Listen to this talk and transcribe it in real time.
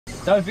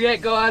Don't forget,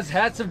 guys,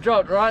 hats have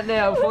dropped right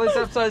now before this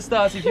episode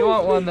starts. If you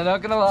want one, they're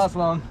not going to last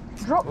long.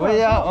 Drop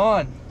We are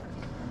on.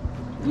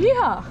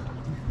 Yeah.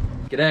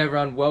 G'day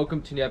everyone,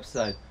 welcome to a new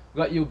episode.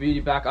 We've got Yew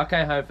Beauty back. I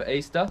came home for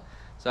Easter,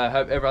 so I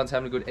hope everyone's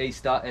having a good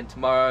Easter. And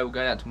tomorrow we're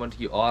going out to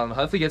Montague Island.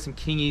 Hopefully get some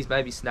kingies,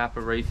 maybe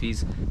snapper,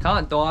 reefies.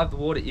 Can't dive, the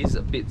water is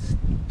a bit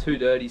too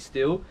dirty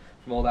still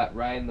from all that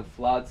rain, the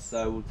floods.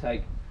 So we'll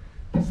take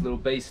this little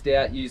beast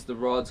out, use the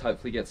rods,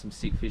 hopefully get some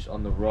sick fish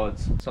on the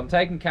rods. So I'm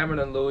taking Cameron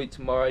and Louie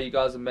tomorrow. You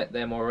guys have met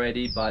them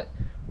already, but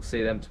we'll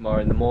see them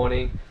tomorrow in the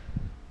morning.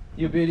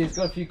 Yew Beauty's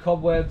got a few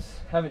cobwebs,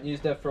 haven't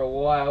used her for a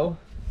while,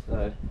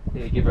 so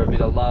need to give her a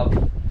bit of love.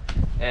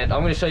 And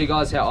I'm going to show you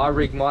guys how I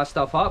rig my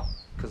stuff up,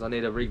 because I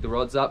need to rig the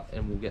rods up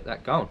and we'll get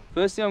that going.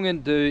 First thing I'm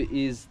going to do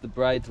is the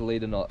braid to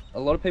leader knot. A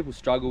lot of people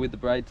struggle with the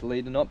braid to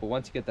leader knot, but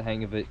once you get the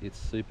hang of it, it's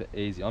super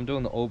easy. I'm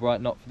doing the Albright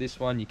knot for this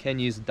one. You can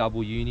use a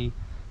double uni,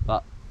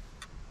 but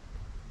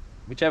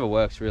whichever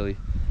works really.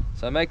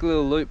 So make a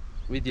little loop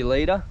with your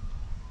leader.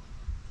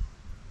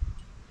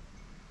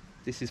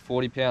 This is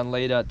 40-pound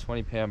leader,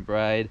 20-pound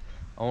braid.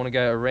 I want to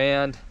go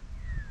around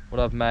what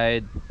I've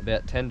made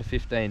about 10 to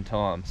 15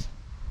 times.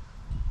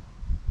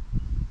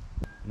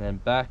 And then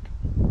back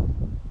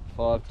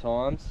 5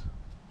 times.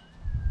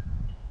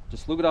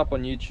 Just look it up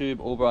on YouTube,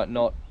 Albright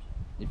knot,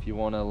 if you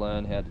want to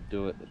learn how to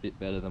do it a bit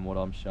better than what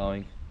I'm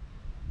showing.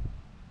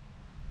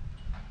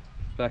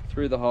 Back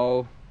through the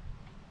hole.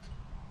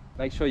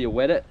 Make sure you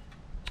wet it,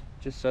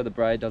 just so the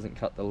braid doesn't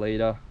cut the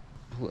leader.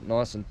 Pull it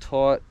nice and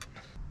tight.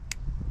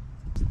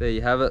 So there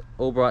you have it,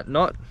 Albright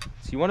knot.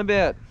 So you want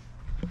about,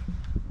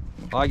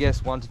 I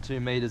guess, 1 to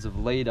 2 meters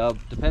of leader.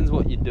 Depends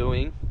what you're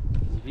doing.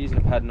 If you're using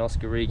a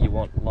Paternoster rig, you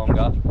want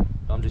longer.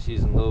 I'm just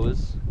using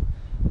lures.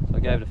 So I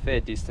gave it a fair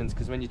distance,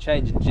 because when you're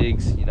changing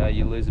jigs, you know,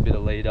 you lose a bit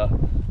of leader,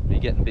 but you're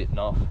getting bitten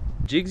off.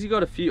 Jigs, you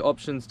got a few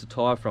options to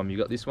tie from. You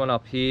got this one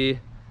up here,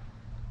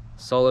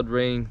 solid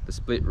ring, the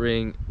split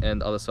ring,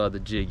 and the other side of the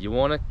jig. You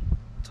want to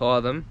tie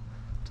them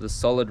to the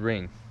solid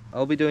ring.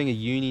 I'll be doing a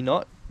uni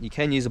knot. You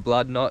can use a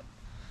blood knot,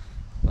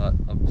 but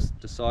I've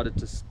decided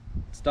to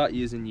start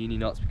using uni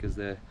knots because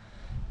they're,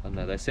 I don't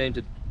know, they seem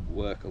to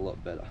work a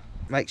lot better.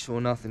 Make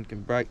sure nothing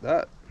can break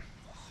that.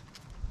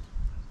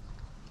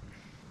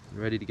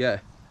 Ready to go.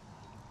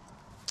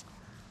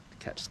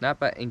 Catch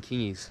snapper and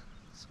kingies.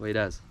 Sweet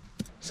as.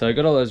 So I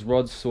got all those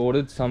rods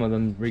sorted, some of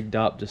them rigged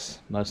up,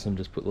 most of them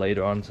just put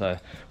leader on, so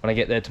when I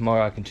get there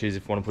tomorrow I can choose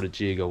if I want to put a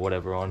jig or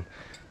whatever on.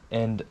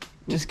 And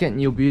just getting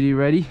Yew Beauty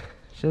ready.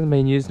 She hasn't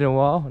been used in a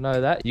while, I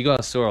know that. You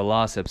guys saw her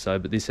last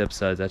episode, but this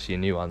episode's actually a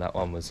new one. That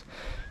one was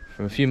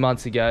from a few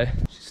months ago.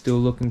 She's still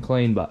looking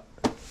clean, but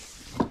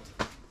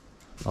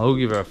I'll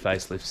give her a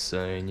facelift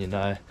soon, you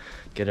know.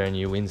 Get her a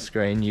new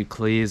windscreen, new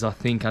clears. I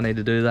think I need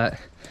to do that.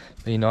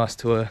 Be nice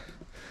to her,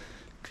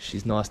 because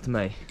she's nice to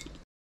me.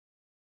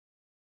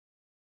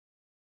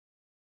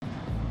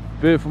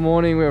 Beautiful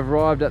morning, we've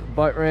arrived at the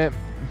boat ramp.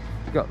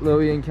 Got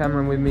Louie and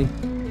Cameron with me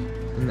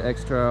in the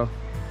X-Trail.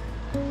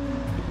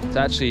 It's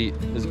actually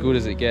as good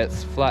as it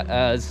gets, flat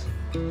as,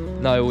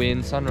 no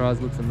wind, sunrise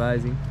looks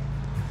amazing.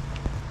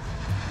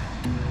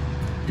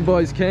 You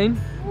boys keen?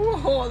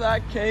 Oh,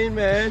 that keen,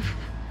 man.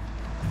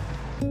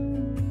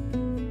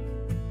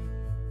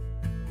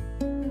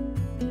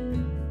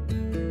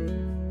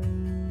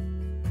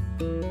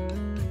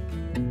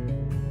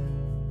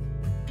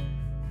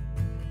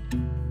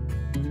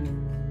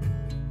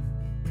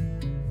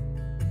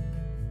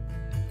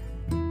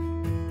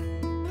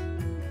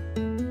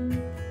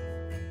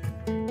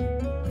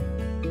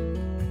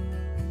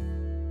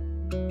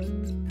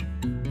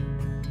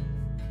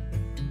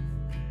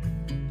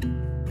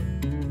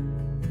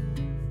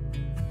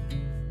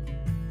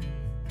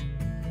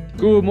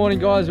 Good morning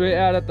guys, we're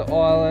out at the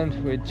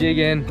island, we're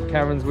jigging,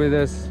 Cameron's with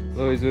us,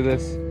 Louie's with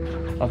us.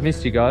 I've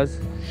missed you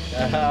guys.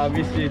 I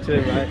missed you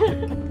too,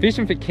 mate.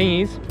 Fishing for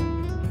kingies,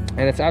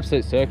 and it's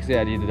absolute circus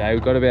out here today.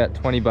 We've got about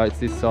 20 boats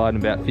this side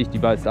and about 50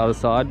 boats the other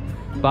side.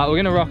 But we're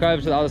gonna rock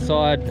over to the other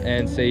side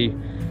and see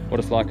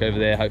what it's like over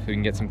there. Hopefully we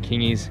can get some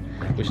kingies.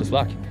 Wish us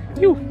luck.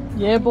 Phew.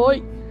 Yeah,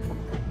 boy.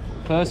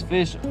 First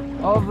fish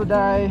of the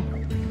day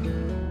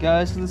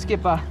goes to the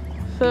skipper.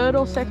 3rd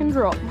or 2nd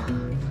drop.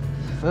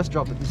 First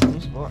drop at this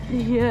new spot.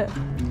 Yeah.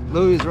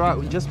 Louie's right,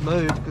 we just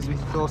moved because we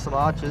saw some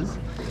arches.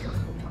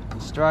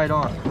 Straight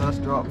on,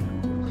 first drop.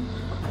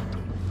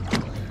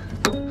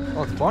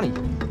 Oh, it's Bonnie.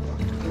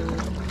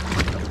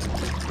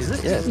 Is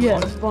it? Yeah, it's yeah,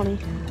 Bonnie. it's Bonnie.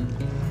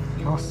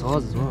 Nice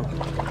size as well.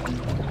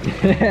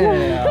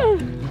 Yeah,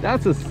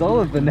 that's a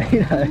solid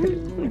bonito.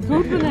 Good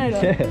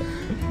bonito.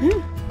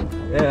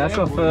 Yeah, that's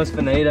our first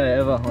bonito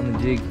ever on the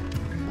jig.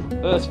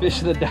 First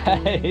fish of the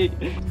day.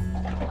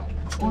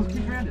 Oh,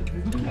 he's ready.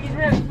 He's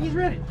ready. He's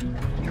ready.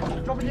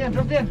 Drop it down.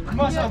 Drop it down.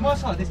 My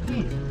side. There's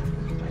key.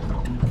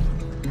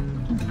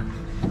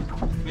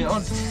 We're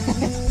on.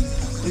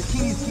 There's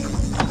keys.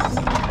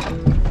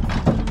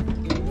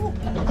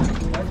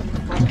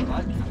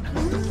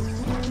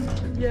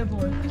 Yeah,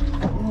 boy.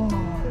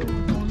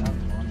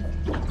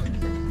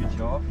 Good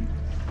job.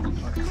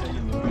 I can see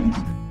you looking.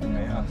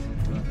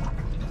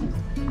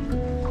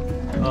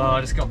 Oh,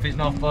 I just got Got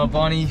fishing off by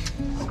Bonnie.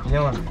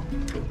 Chilling.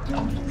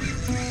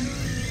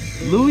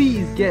 Louie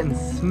is getting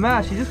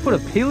smashed. He just put a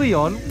pilly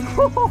on.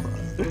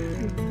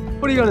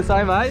 What are you gonna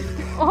say, mate?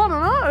 I don't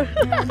know.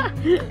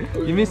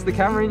 You missed the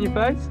camera in your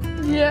face?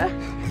 Yeah.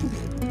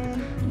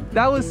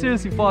 That was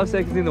seriously 5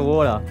 seconds in the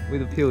water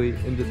with a pilly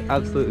and just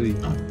absolutely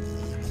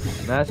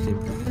smashed him.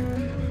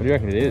 What do you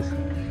reckon it is?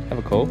 Have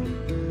a call.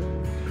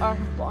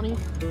 Bonnie.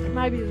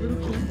 Maybe a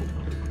little kid.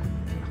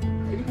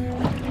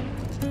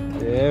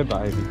 Yeah,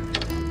 baby.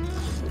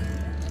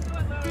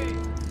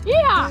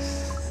 Yeah!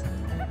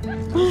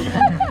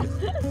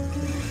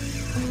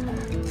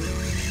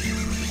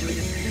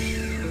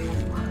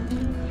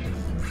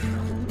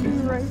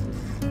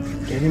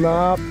 Get him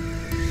up.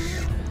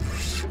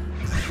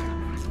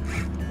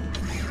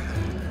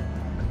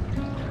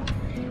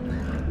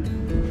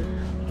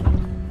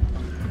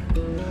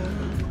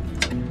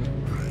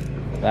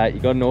 Mate, you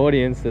got an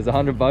audience. There's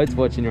 100 boats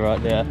watching you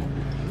right now.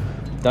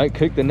 Don't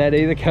cook the net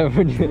either,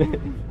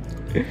 Cameron.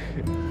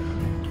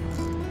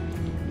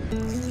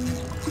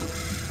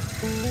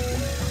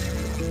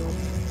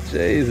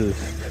 Jesus.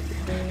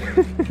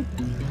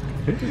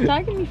 He's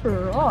taking me for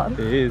a ride.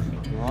 He is.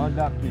 Ride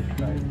that fish,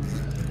 baby.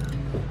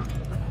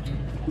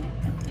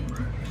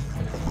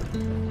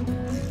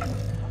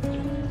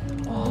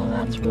 Oh,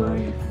 that's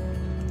rude.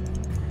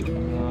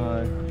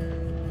 No.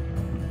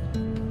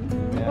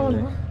 Oh,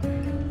 no.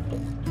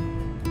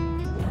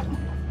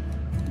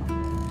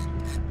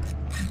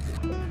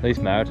 At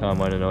least Maritime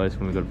won't annoy us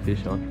when we've got a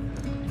fish on.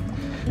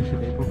 Keep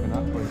hooking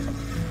up for you.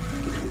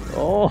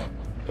 Oh,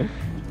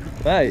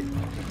 mate.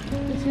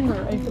 It's in the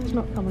reef, it's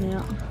not coming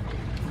out.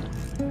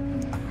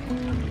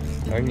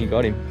 I reckon you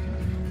got him.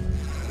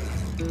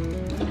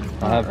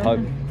 I have hope.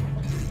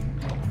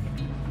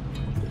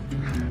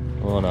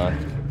 Oh no.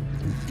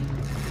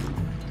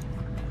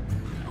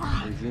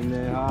 He's in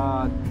there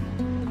hard.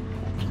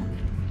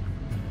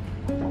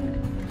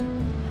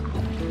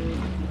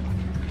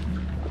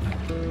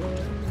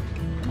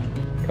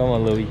 Come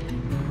on, Louie.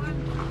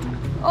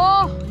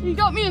 Oh, you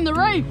got me in the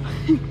reef.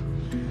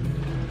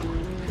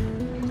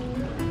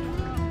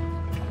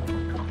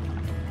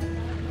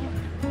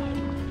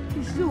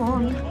 He's still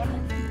on.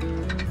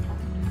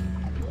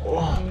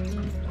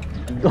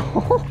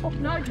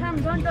 No,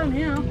 Cam, don't go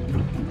now.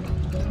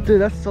 Dude,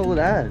 that's solid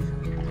as.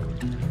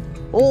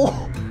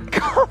 Oh,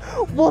 God,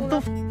 what the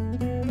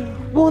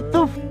what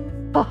the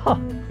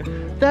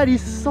that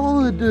is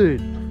solid,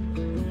 dude.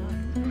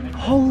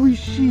 Holy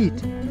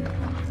shit.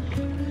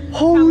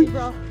 Holy.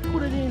 Bro,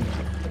 put it in.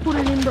 Put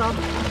it in, bro.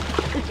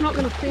 It's not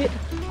gonna fit.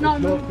 No,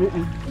 no.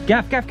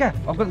 Gaff, gaff, gaff.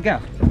 I've got the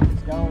gaff.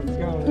 It's going, it's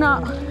going.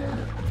 No.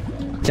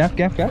 Gaff,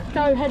 gaff, gaff.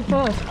 Go head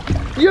first.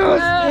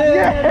 Yes!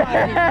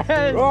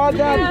 Yes! Ride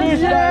that fish,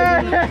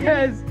 baby.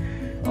 Yes!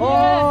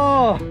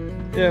 Oh!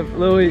 Yeah,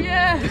 Louie.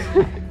 Yeah.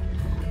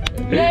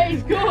 Yeah,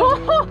 he's good.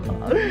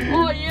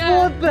 Oh,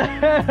 yeah. What the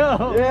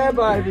hell? Yeah,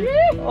 baby.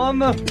 On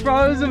the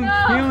frozen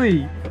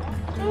pilly.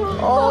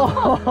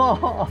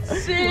 Oh!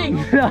 Sing.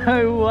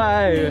 No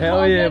way. Hell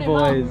I'll yeah, get him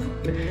boys.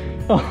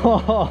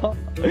 Oh!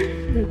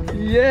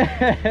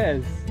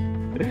 Yes!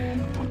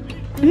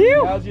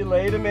 Phew. How's your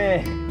leader,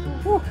 man?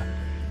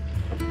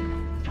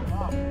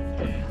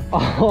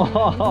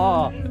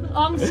 Oh!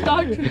 I'm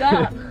stoked with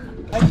that.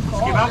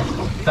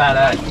 Fat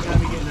egg.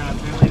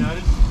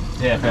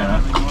 Yeah, fair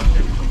enough.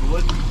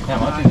 How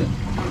much is it?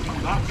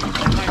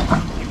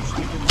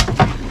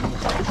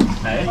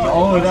 Hey,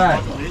 oh, that.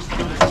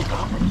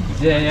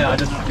 Yeah, I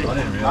didn't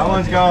realize. That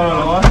one's going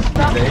on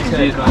ice.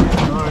 Cheers, mate.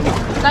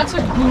 That's a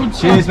good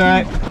Cheers,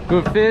 shot. mate.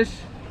 Good fish.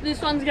 This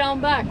one's going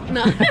back.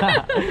 No.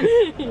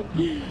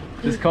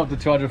 Just copped a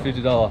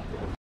 $250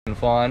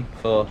 fine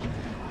for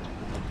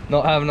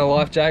not having a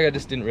life jacket. I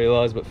just didn't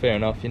realise, but fair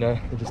enough, you know,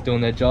 they're just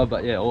doing their job.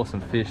 But yeah,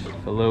 awesome fish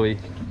for Louie.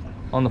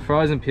 On the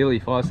frozen pilly,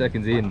 5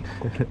 seconds in.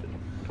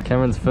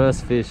 Cameron's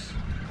first fish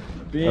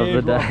of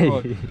the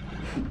day.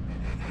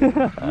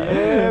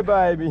 Yeah,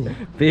 baby.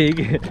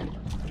 Big.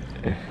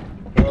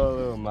 Oh,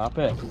 little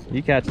muppet.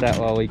 You catch that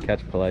while we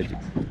catch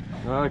pelagics.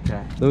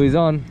 Okay. Louie's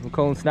on, we'll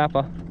call him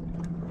Snapper.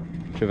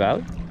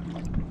 Trevally?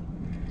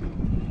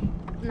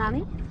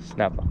 Nanny?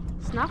 Snapper.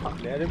 Snapper.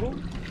 Edible?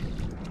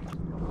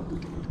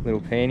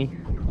 Little panty.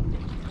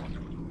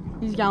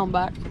 He's going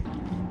back.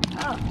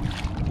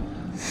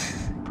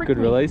 Good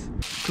release.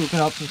 Cooking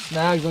up some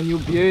snags on Yew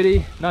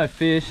Beauty. No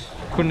fish.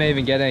 Couldn't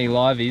even get any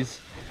liveys.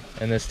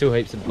 And there's still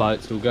heaps of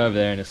boats. We'll go over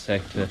there in a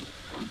sec to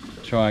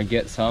try and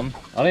get some.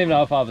 I don't even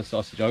know if I have a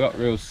sausage. I got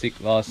real sick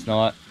last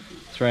night.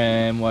 3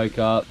 AM, woke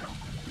up,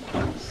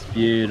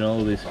 spewed and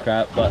all this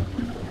crap, but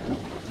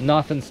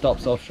nothing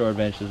stops offshore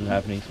adventures from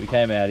happening. So we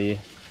came out here.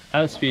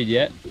 Haven't spewed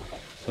yet,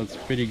 so it's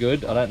pretty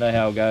good. I don't know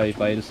how it'll go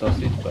if I eat a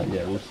sausage, but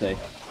yeah, we'll see.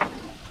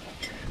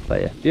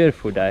 But yeah,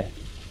 beautiful day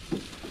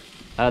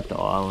at the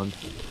island.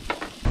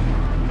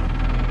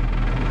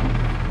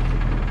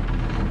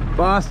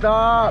 Bust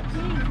up!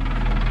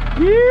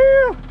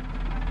 Yeah.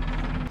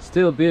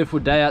 Still a beautiful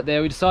day out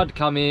there. We decided to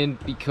come in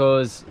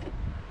because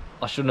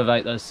I shouldn't have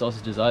ate those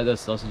sausages. I ate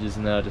those sausages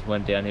and then I just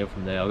went downhill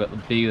from there. I got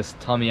the biggest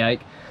tummy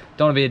ache.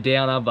 don't want to be a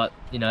downer, but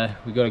you know,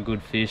 we got a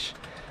good fish.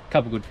 A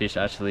couple good fish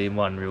actually, and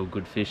one real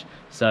good fish.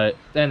 So at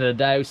the end of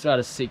the day, we started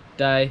a sick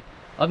day.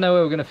 I don't know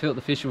where we're gonna fillet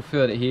the fish. We'll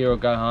fillet it here or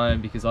go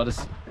home because I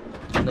just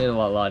need to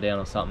like lie down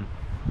or something.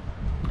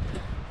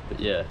 But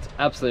yeah, it's an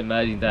absolutely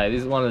amazing day.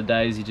 This is one of the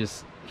days you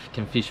just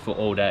can fish for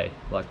all day.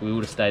 Like we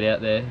would have stayed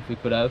out there if we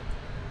could have.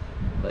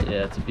 But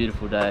yeah, it's a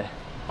beautiful day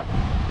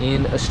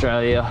in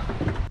Australia.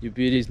 Yew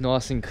Beauty's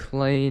nice and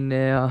clean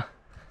now.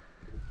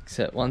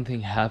 Except one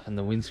thing happened,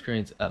 the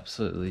windscreen's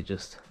absolutely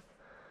just...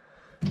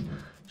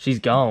 she's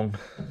gone.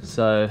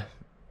 So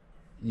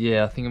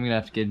yeah, I think I'm gonna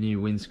have to get a new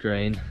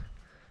windscreen.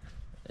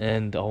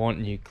 And I want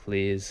new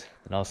clears.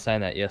 And I was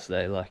saying that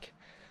yesterday, like,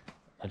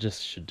 I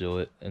just should do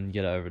it and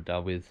get it over and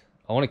done with.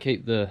 I want to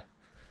keep the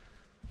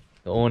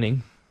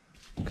awning,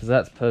 because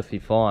that's perfectly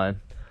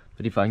fine.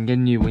 But if I can get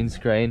a new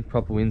windscreen,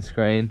 proper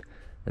windscreen,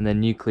 and then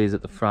new clears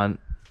at the front,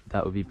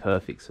 that would be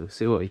perfect. So we'll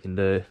see what we can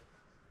do.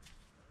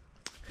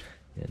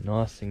 Yeah,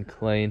 nice and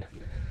clean.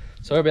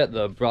 Sorry about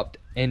the abrupt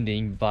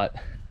ending, but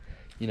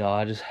you know,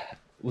 I just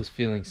was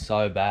feeling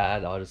so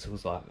bad. I just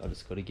was like, I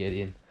just got to get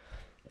in.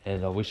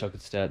 And I wish I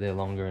could stay out there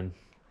longer and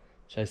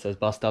chase those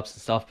bust ups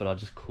and stuff, but I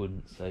just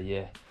couldn't. So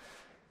yeah,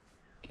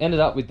 ended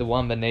up with the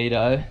one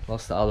bonito,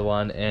 lost the other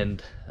one,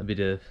 and a bit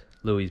of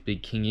Louie's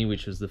big kingy,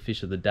 which was the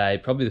fish of the day.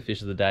 Probably the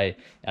fish of the day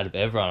out of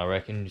everyone, I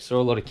reckon. You saw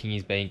a lot of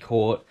kingies being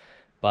caught,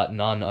 but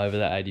none over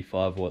that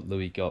 85 what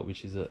Louie got,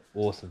 which is an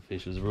awesome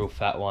fish. It was a real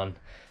fat one,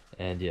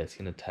 and yeah, it's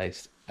going to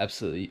taste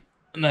absolutely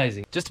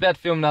amazing. Just about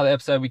to film another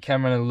episode with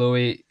Cameron and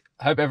Louie.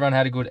 Hope everyone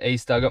had a good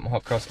Easter. I got my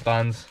hot cross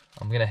buns.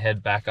 I'm going to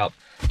head back up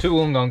to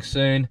Wollongong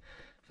soon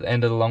for the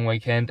end of the long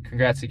weekend.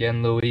 Congrats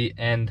again, Louie.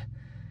 And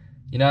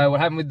you know what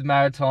happened with the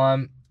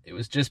maritime, it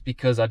was just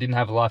because I didn't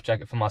have a life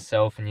jacket for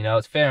myself, and you know,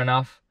 it's fair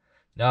enough.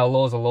 You know,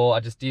 law's a law. I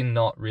just did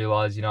not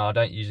realise, you know, I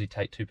don't usually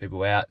take two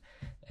people out,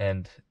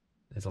 and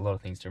there's a lot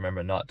of things to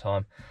remember at night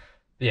time.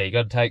 But yeah, you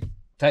got to take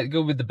the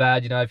good with the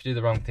bad. You know, if you do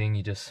the wrong thing,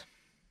 you just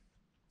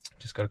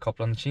got to cop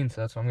it on the chin.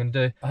 So that's what I'm going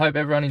to do. I hope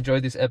everyone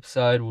enjoyed this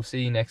episode. We'll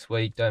see you next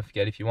week. Don't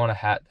forget, if you want a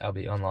hat, they'll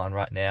be online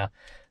right now.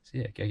 So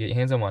yeah, go get your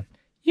hands on one.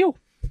 Yo!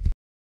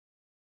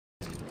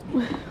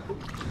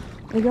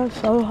 They go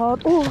so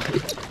hard. Oh!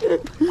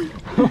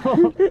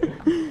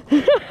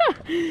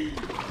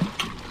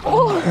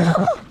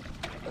 Oh!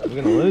 We're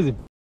going to lose him.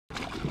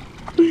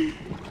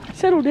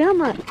 Settle down,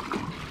 mate.